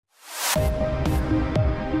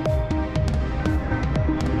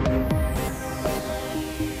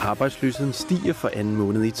Arbejdsløsheden stiger for anden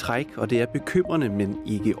måned i træk, og det er bekymrende, men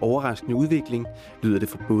ikke overraskende udvikling, lyder det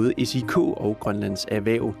for både SIK og Grønlands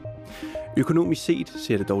Erhverv. Økonomisk set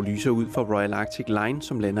ser det dog lysere ud for Royal Arctic Line,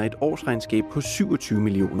 som lander et årsregnskab på 27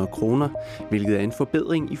 millioner kroner, hvilket er en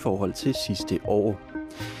forbedring i forhold til sidste år.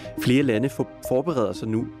 Flere lande forbereder sig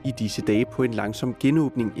nu i disse dage på en langsom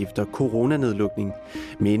genåbning efter coronanedlukning.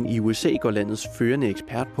 Men i USA går landets førende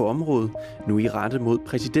ekspert på området nu i rette mod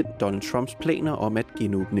præsident Donald Trumps planer om at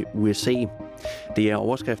genåbne USA. Det er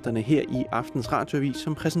overskrifterne her i Aftens Radioavis,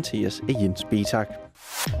 som præsenteres af Jens Betak.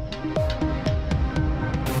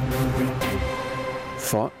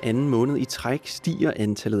 For anden måned i træk stiger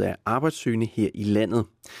antallet af arbejdssøgende her i landet.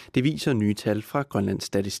 Det viser nye tal fra Grønlands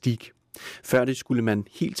Statistik. Før det skulle man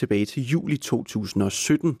helt tilbage til juli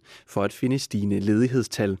 2017 for at finde stigende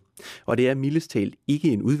ledighedstal. Og det er mildest talt ikke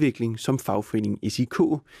en udvikling, som fagforeningen SIK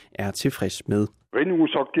er tilfreds med.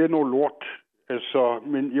 Rent sagt, det er noget lort.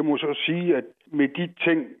 Men jeg må så sige, at med de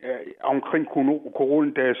ting omkring corona,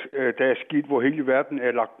 der er sket, hvor hele verden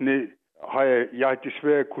er lagt ned, har jeg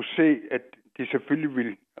desværre kunne se, at det selvfølgelig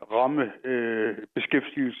vil ramme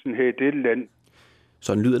beskæftigelsen her i dette land.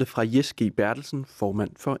 Sådan lyder det fra Jes G. Bertelsen, formand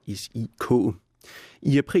for SIK.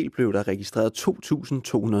 I april blev der registreret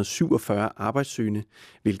 2.247 arbejdssøgende,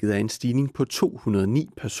 hvilket er en stigning på 209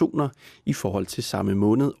 personer i forhold til samme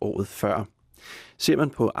måned året før. Ser man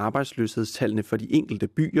på arbejdsløshedstallene for de enkelte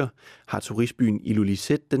byer, har turistbyen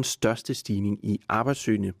Ilulissat den største stigning i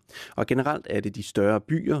arbejdssøgende. Og generelt er det de større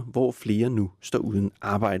byer, hvor flere nu står uden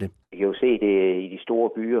arbejde. Jeg kan jo se det i de store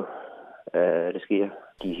byer, det sker.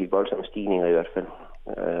 De voldsomme stigninger i hvert fald.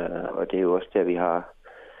 Og det er jo også der, vi har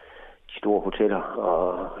de store hoteller og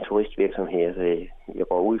turistvirksomheder. Så jeg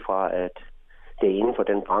går ud fra, at det er inden for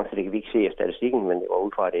den branche, det kan vi ikke se af statistikken, men jeg går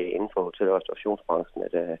ud fra, at det er inden for hotel- og restaurationsbranchen,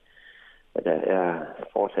 at der er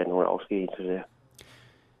fortsat nogle afskedigelser der.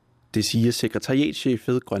 Det siger sekretariatschef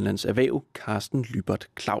ved Grønlands Erhverv, Carsten Lybert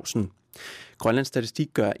Clausen. Grønlands Statistik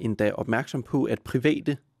gør endda opmærksom på,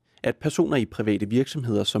 at personer i private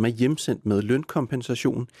virksomheder, som er hjemsendt med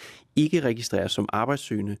lønkompensation, ikke registreres som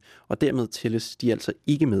arbejdssøgende, og dermed tælles de altså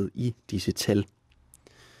ikke med i disse tal.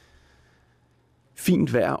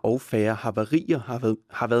 Fint vejr og færre havarier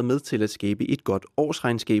har været med til at skabe et godt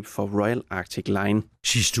årsregnskab for Royal Arctic Line.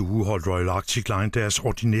 Sidste uge holdt Royal Arctic Line deres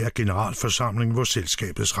ordinære generalforsamling, hvor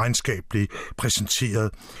selskabets regnskab blev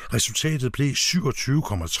præsenteret. Resultatet blev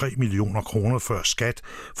 27,3 millioner kroner før skat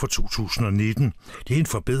for 2019. Det er en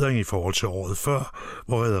forbedring i forhold til året før,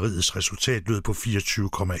 hvor rederiets resultat lød på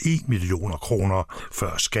 24,1 millioner kroner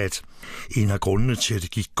før skat. En af grundene til, at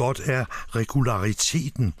det gik godt, er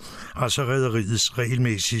regulariteten, altså rederiets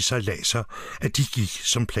regelmæssige sejladser, at de gik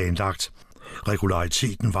som planlagt.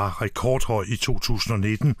 Regulariteten var rekordhøj i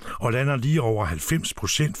 2019 og lander lige over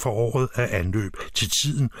 90% for året af anløb til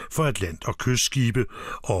tiden for Atlant- og kystskibe,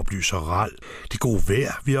 oplyser RAL. Det gode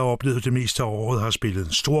vejr, vi har oplevet det meste af året, har spillet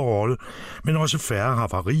en stor rolle, men også færre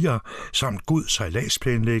havarier samt god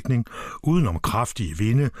sejladsplanlægning udenom kraftige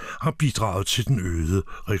vinde har bidraget til den øgede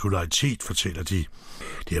regularitet, fortæller de.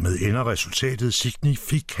 Dermed ender resultatet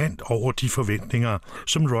signifikant over de forventninger,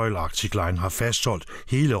 som Royal Arctic Line har fastholdt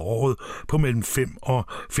hele året på mellem 5 og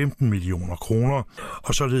 15 millioner kroner,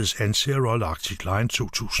 og således anser Royal Arctic Line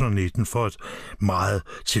 2019 for et meget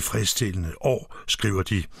tilfredsstillende år, skriver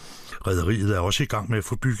de. Rederiet er også i gang med at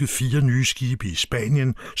få bygget 4 nye skibe i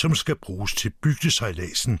Spanien, som skal bruges til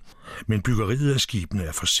bygdesejladsen. Men byggeriet af skibene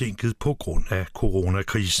er forsinket på grund af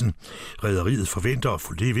coronakrisen. Rederiet forventer at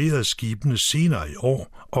få leveret skibene senere i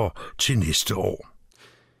år og til næste år.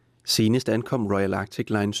 Senest ankom Royal Arctic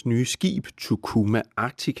Lines nye skib, Tukuma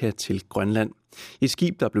Arctica, til Grønland. Et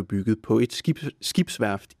skib, der blev bygget på et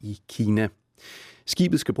skibsværft i Kina.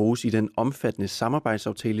 Skibet skal bruges i den omfattende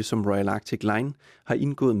samarbejdsaftale, som Royal Arctic Line har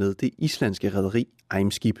indgået med det islandske rederi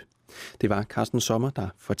Eimskip. Det var Carsten Sommer, der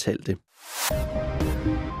fortalte.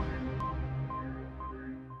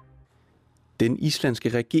 Den islandske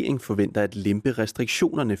regering forventer at lempe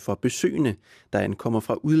restriktionerne for besøgende, der ankommer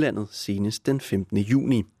fra udlandet senest den 15.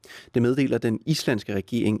 juni. Det meddeler den islandske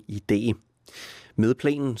regering i dag. Med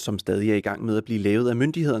planen, som stadig er i gang med at blive lavet af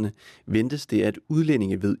myndighederne, ventes det, at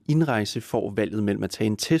udlændinge ved indrejse får valget mellem at tage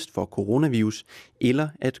en test for coronavirus eller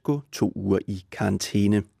at gå 2 uger i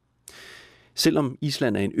karantæne. Selvom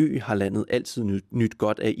Island er en ø, har landet altid nyt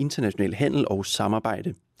godt af international handel og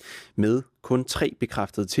samarbejde. Med kun 3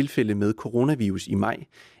 bekræftede tilfælde med coronavirus i maj,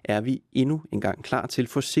 er vi endnu engang klar til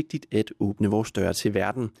forsigtigt at åbne vores døre til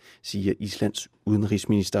verden, siger Islands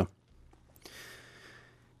udenrigsminister.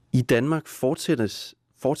 I Danmark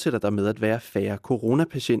fortsætter der med at være færre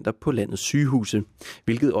coronapatienter på landets sygehuse,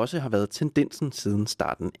 hvilket også har været tendensen siden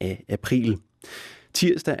starten af april.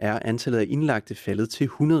 Tirsdag er antallet af indlagte faldet til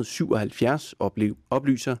 177,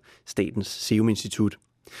 oplyser Statens Serum Institut.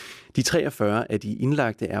 De 43 af de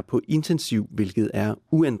indlagte er på intensiv, hvilket er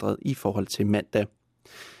uændret i forhold til mandag.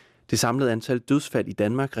 Det samlede antal dødsfald i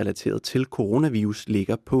Danmark relateret til coronavirus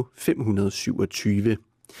ligger på 527.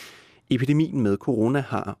 Epidemien med corona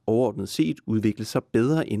har overordnet set udviklet sig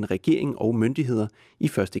bedre end regering og myndigheder i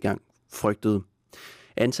første gang frygtede.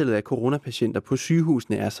 Antallet af coronapatienter på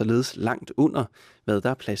sygehusene er således langt under, hvad der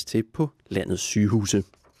er plads til på landets sygehuse.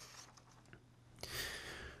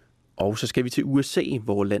 Og så skal vi til USA,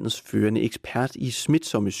 hvor landets førende ekspert i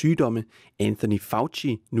smitsomme sygdomme, Anthony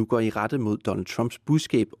Fauci, nu går i rette mod Donald Trumps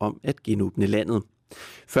budskab om at genåbne landet.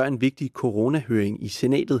 Før en vigtig coronahøring i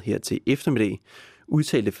senatet her til eftermiddag,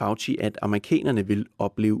 udtalte Fauci, at amerikanerne vil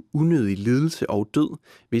opleve unødig lidelse og død,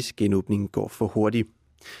 hvis genåbningen går for hurtigt.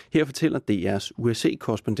 Her fortæller DR's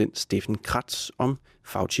USA-korrespondent Steffen Kratz om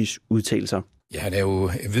Faucis udtalelser. Ja, han er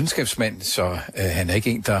jo videnskabsmand, så han er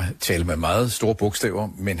ikke en, der taler med meget store bogstaver,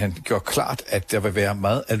 men han gjorde klart, at der vil være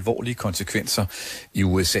meget alvorlige konsekvenser i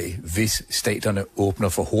USA, hvis staterne åbner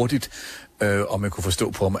for hurtigt, og man kunne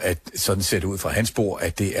forstå på ham, at sådan ser det ud fra hans bord,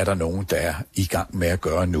 at det er der nogen, der er i gang med at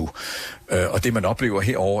gøre nu. Og det man oplever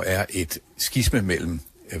herover er et skisme mellem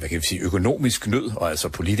økonomisk nød, og altså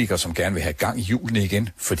politikere, som gerne vil have gang i hjulene igen,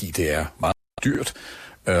 fordi det er meget dyrt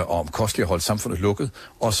og omkosteligt at holde samfundet lukket,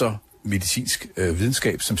 og så medicinsk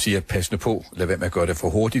videnskab, som siger, pas nu på, lad være med at gøre det for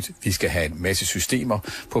hurtigt. Vi skal have en masse systemer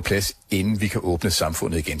på plads, inden vi kan åbne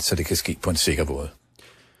samfundet igen, så det kan ske på en sikker måde.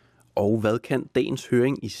 Og hvad kan dagens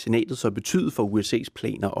høring i senatet så betyde for USA's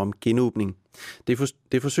planer om genåbning?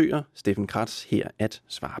 Det forsøger Steffen Kratz her at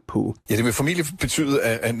svare på. Ja, det vil formentlig betyde,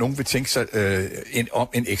 at nogen vil tænke sig om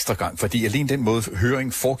en ekstra gang, fordi alene den måde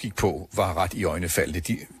høringen foregik på, var ret i øjnefaldende.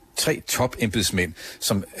 De 3 topembedsmænd,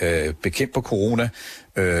 som bekæmper corona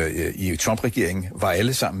i Trump-regeringen, var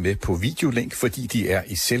alle sammen med på videolink, fordi de er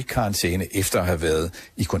i selvkarantæne efter at have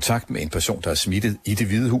været i kontakt med en person, der er smittet i Det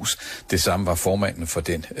Hvide Hus. Det samme var formanden for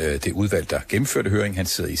det udvalg, der gennemførte høringen. Han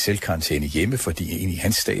sidder i selvkarantæne hjemme, fordi en i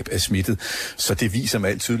hans stab er smittet. Så det viser med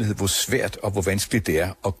al tydelighed, hvor svært og hvor vanskeligt det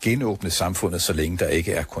er at genåbne samfundet, så længe der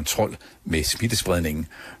ikke er kontrol med smittespredningen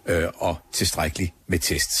og tilstrækkeligt med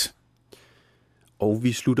tests. Og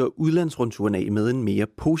vi slutter udlandsrundturen af med en mere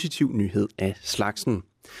positiv nyhed af slagsen.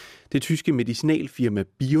 Det tyske medicinalfirma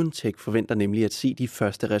BioNTech forventer nemlig at se de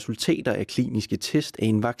første resultater af kliniske test af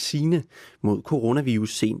en vaccine mod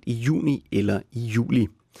coronavirus sent i juni eller i juli.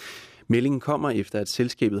 Meldingen kommer efter, at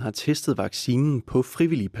selskabet har testet vaccinen på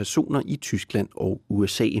frivillige personer i Tyskland og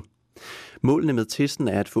USA. Målene med testen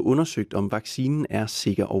er at få undersøgt, om vaccinen er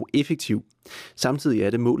sikker og effektiv. Samtidig er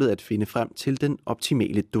det målet at finde frem til den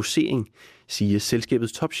optimale dosering, siger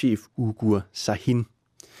selskabets topchef Ugur Sahin.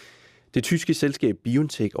 Det tyske selskab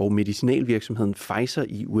BioNTech og medicinalvirksomheden Pfizer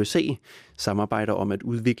i USA samarbejder om at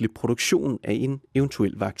udvikle produktion af en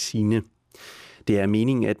eventuel vaccine. Det er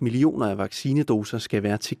meningen, at millioner af vaccinedoser skal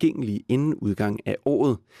være tilgængelige inden udgang af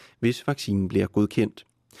året, hvis vaccinen bliver godkendt.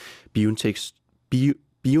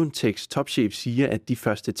 BioNTechs topchef siger, at de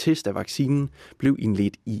første test af vaccinen blev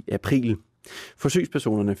indledt i april.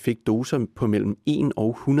 Forsøgspersonerne fik doser på mellem 1 og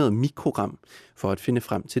 100 mikrogram for at finde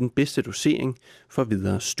frem til den bedste dosering for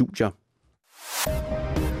videre studier.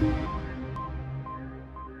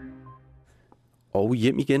 Og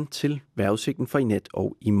hjem igen til vejrudsigten for i nat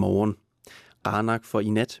og i morgen. Ranak for i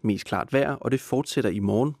nat mest klart vejr, og det fortsætter i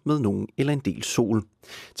morgen med nogen eller en del sol.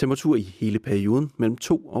 Temperatur i hele perioden mellem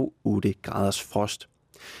 2 og 8 graders frost.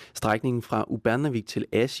 Strækningen fra Ubernavik til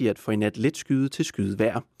Asiat får i nat let skyet til skyet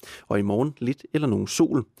vejr, og i morgen lidt eller nogen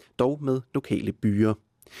sol, dog med lokale byer.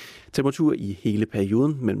 Temperatur i hele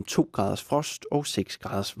perioden mellem 2 graders frost og 6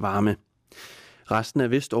 graders varme. Resten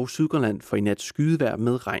af Vest- og Sydgrønland får i nat skydevejr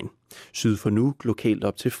med regn. Syd for nu lokalt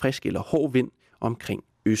op til frisk eller hård vind omkring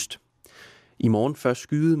øst. I morgen først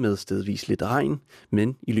skyde med stedvis lidt regn,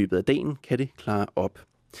 men i løbet af dagen kan det klare op.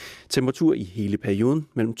 Temperatur i hele perioden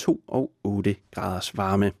mellem 2 og 8 graders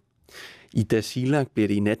varme. I Tasiilaq bliver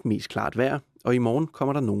det i nat mest klart vejr, og i morgen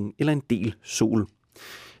kommer der nogen eller en del sol.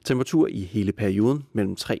 Temperatur i hele perioden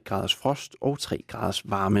mellem 3 graders frost og 3 graders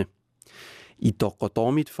varme. I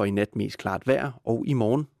Qaqortoq får i nat mest klart vejr, og i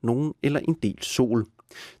morgen nogen eller en del sol.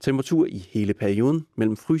 Temperatur i hele perioden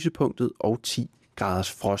mellem frysepunktet og 10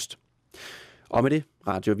 graders frost. Og med det,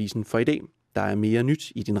 Radioavisen for i dag. Der er mere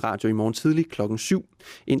nyt i din radio i morgen tidlig klokken 7.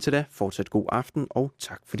 Indtil da, fortsat god aften, og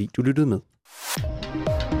tak fordi du lyttede med.